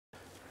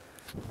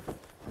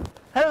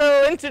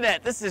Hello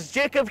Internet, this is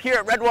Jacob here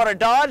at Redwater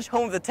Dodge,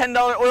 home of the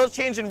 $10 oil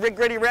change and rig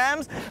ready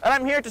Rams, and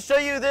I'm here to show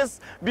you this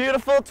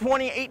beautiful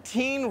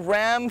 2018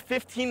 Ram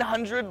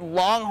 1500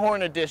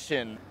 Longhorn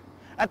edition.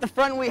 At the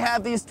front we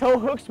have these tow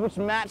hooks which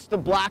match the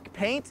black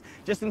paint,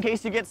 just in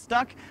case you get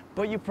stuck,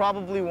 but you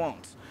probably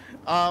won't.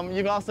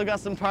 You've also got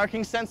some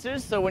parking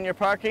sensors, so when you're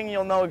parking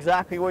you'll know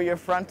exactly where your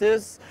front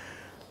is.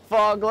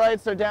 Fog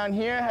lights are down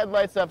here,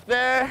 headlights up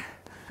there.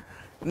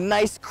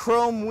 Nice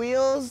chrome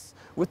wheels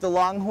with the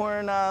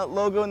Longhorn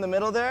logo in the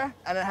middle there,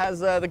 and it has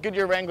the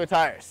Goodyear Wrangler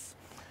tires.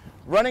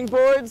 Running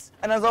boards,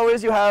 and as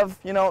always you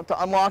have,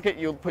 to unlock it,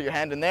 you put your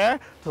hand in there.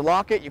 To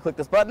lock it, you click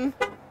this button.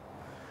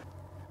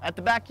 At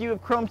the back you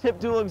have chrome tip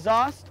dual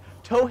exhaust,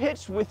 tow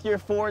hitch with your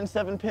 4 and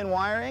 7 pin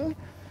wiring,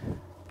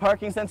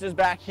 parking sensors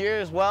back here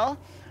as well,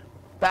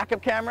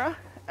 backup camera,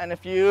 and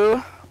if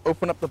you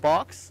open up the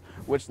box,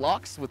 which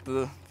locks with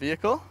the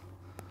vehicle,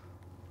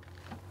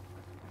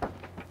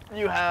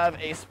 you have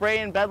a spray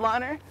and bed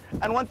liner.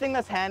 And one thing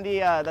that's handy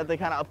that they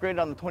kind of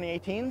upgraded on the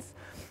 2018s,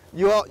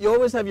 you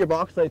always have your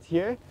box lights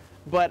here,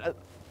 but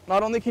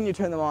not only can you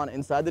turn them on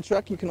inside the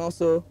truck, you can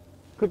also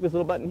click this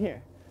little button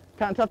here.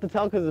 Kind of tough to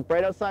tell because it's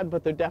bright outside,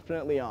 but they're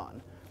definitely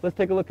on. Let's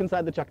take a look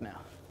inside the truck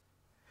now.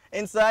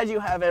 Inside you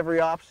have every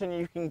option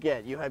you can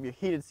get. You have your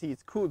heated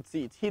seats, cooled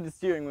seats, heated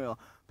steering wheel,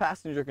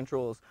 passenger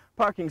controls,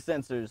 parking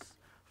sensors,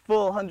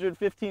 full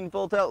 115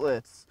 volt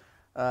outlets,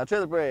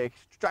 trailer brake,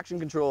 traction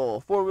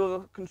control,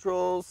 4-wheel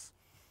controls,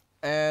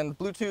 and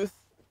Bluetooth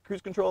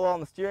cruise control on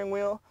the steering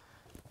wheel.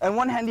 And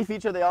one handy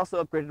feature they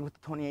also upgraded with the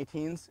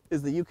 2018s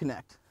is the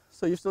Uconnect.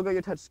 So you've still got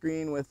your touch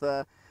screen with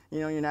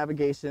your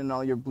navigation,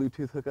 all your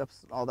Bluetooth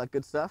hookups, all that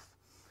good stuff.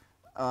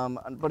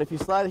 But if you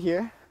slide it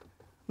here,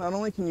 not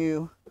only can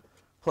you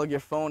plug your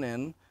phone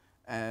in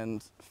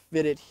and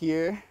fit it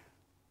here,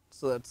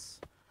 so that's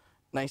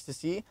nice to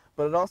see,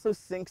 but it also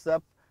syncs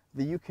up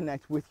the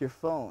Uconnect with your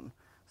phone.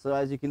 So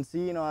as you can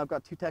see, I've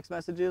got 2 text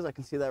messages. I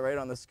can see that right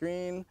on the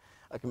screen.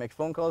 I can make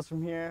phone calls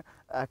from here,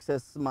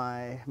 access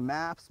my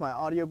maps, my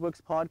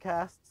audiobooks,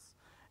 podcasts.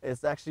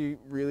 It's actually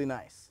really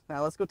nice.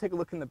 Now let's go take a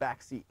look in the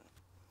back seat.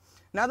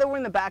 Now that we're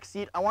in the back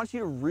seat, I want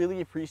you to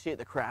really appreciate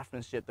the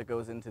craftsmanship that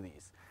goes into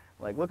these.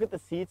 Like, look at the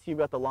seats. You've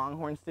got the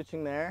Longhorn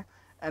stitching there,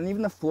 and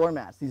even the floor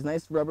mats. These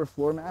nice rubber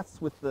floor mats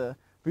with the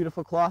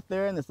beautiful cloth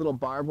there and this little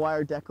barbed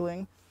wire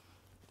decaling.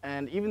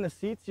 And even the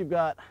seats, you've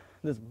got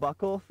this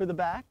buckle for the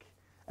back.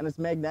 And it's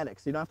magnetic,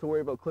 so you don't have to worry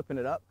about clipping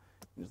it up.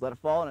 You just let it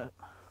fall and it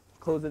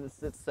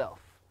closes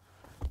itself.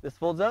 This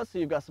folds out, so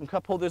you've got some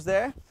cup holders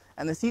there.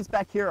 And the seats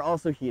back here are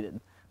also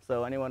heated.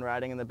 So anyone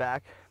riding in the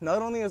back,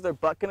 not only is their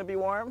butt going to be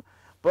warm,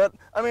 but,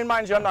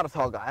 mind you, I'm not a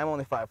tall guy. I'm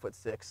only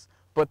 5'6".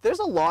 But there's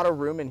a lot of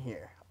room in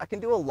here. I can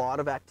do a lot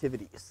of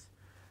activities.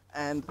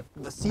 And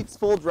the seats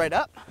fold right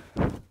up.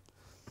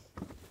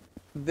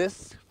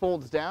 This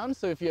folds down,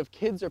 so if you have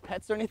kids or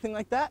pets or anything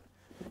like that,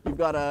 you've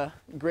got a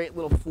great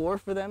little floor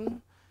for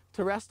them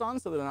to rest on,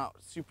 so they're not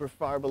super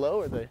far below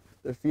or their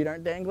feet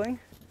aren't dangling.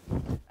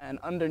 And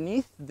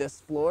underneath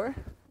this floor,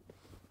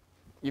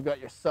 you've got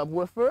your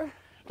subwoofer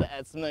to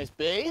add some nice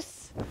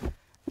bass.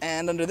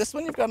 And under this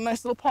one, you've got a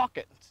nice little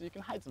pocket, so you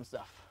can hide some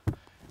stuff.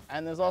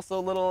 And there's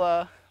also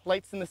little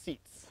lights in the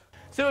seats.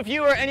 So if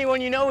you or anyone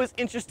you know is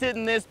interested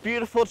in this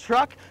beautiful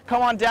truck,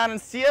 come on down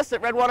and see us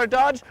at Redwater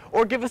Dodge,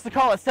 or give us a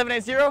call at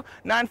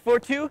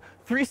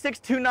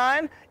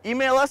 780-942-3629.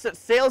 Email us at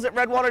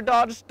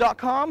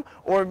sales@redwaterdodge.com,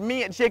 or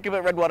me at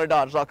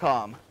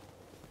jacob@redwaterdodge.com.